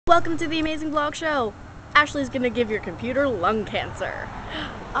Welcome to the Amazing Vlog Show. Ashley's gonna give your computer lung cancer.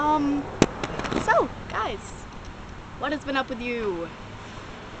 So, guys, what has been up with you?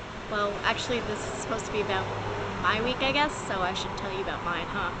 Well, actually, this is supposed to be about my week, I guess, so I should tell you about mine,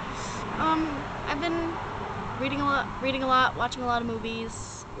 huh? I've been reading a lot, watching a lot of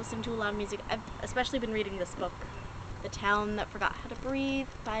movies, listening to a lot of music. I've especially been reading this book, The Town That Forgot How to Breathe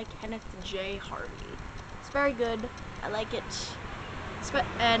by Kenneth J. Harvey. It's very good. I like it.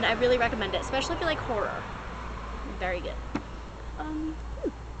 And I really recommend it, especially if you like horror. Very good.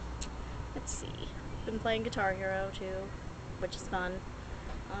 Let's see. Been playing Guitar Hero too, which is fun.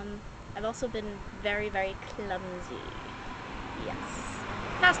 I've also been very, very clumsy. Yes.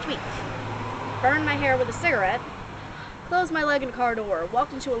 Past week. Burned my hair with a cigarette, closed my leg in a car door,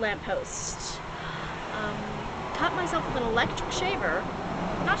 walked into a lamppost, cut myself with an electric shaver.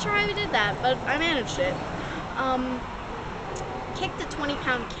 Not sure how I did that, but I managed it. Kicked a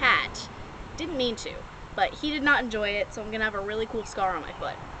 20-pound cat. Didn't mean to, but he did not enjoy it, so I'm gonna have a really cool scar on my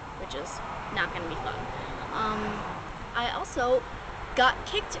foot, which is not gonna be fun. I also got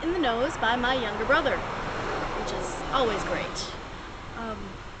kicked in the nose by my younger brother, which is always great.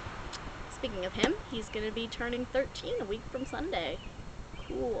 Speaking of him, he's gonna be turning 13 a week from Sunday.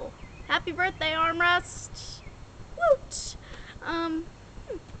 Cool. Happy birthday, Armrest! Woot!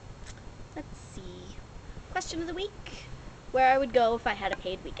 Let's see. Question of the week. Where I would go if I had a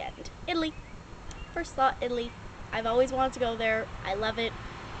paid weekend. Italy. First thought, Italy. I've always wanted to go there. I love it.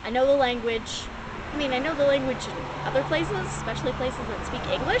 I know the language. I mean, I know the language in other places, especially places that speak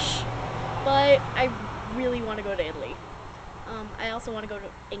English, but I really want to go to Italy. I also want to go to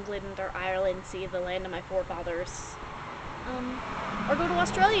England or Ireland, see the land of my forefathers. Or go to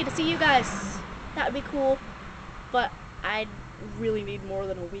Australia to see you guys. That would be cool, but I'd really need more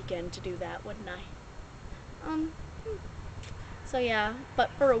than a weekend to do that, wouldn't I? So yeah, but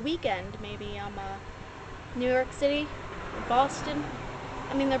for a weekend, maybe New York City or Boston.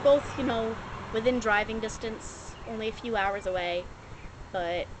 I mean, they're both, you know, within driving distance, only a few hours away,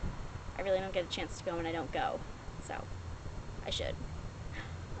 but I really don't get a chance to go when I don't go, so I should.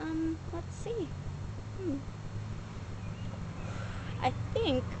 Let's see. I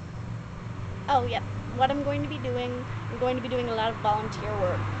think, oh yeah, what I'm going to be doing a lot of volunteer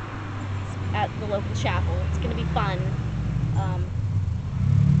work at the local chapel. It's going to be fun.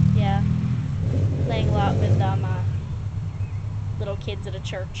 Yeah, playing a lot with little kids at a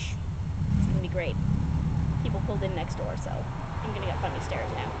church. It's gonna be great. People pulled in next door, so I'm gonna get funny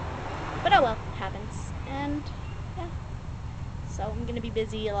stares now. But oh well, it happens. And yeah, so I'm gonna be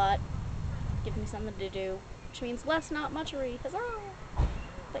busy a lot. Give me something to do, which means less not muchery. Huzzah!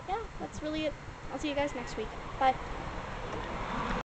 But yeah, that's really it. I'll see you guys next week. Bye.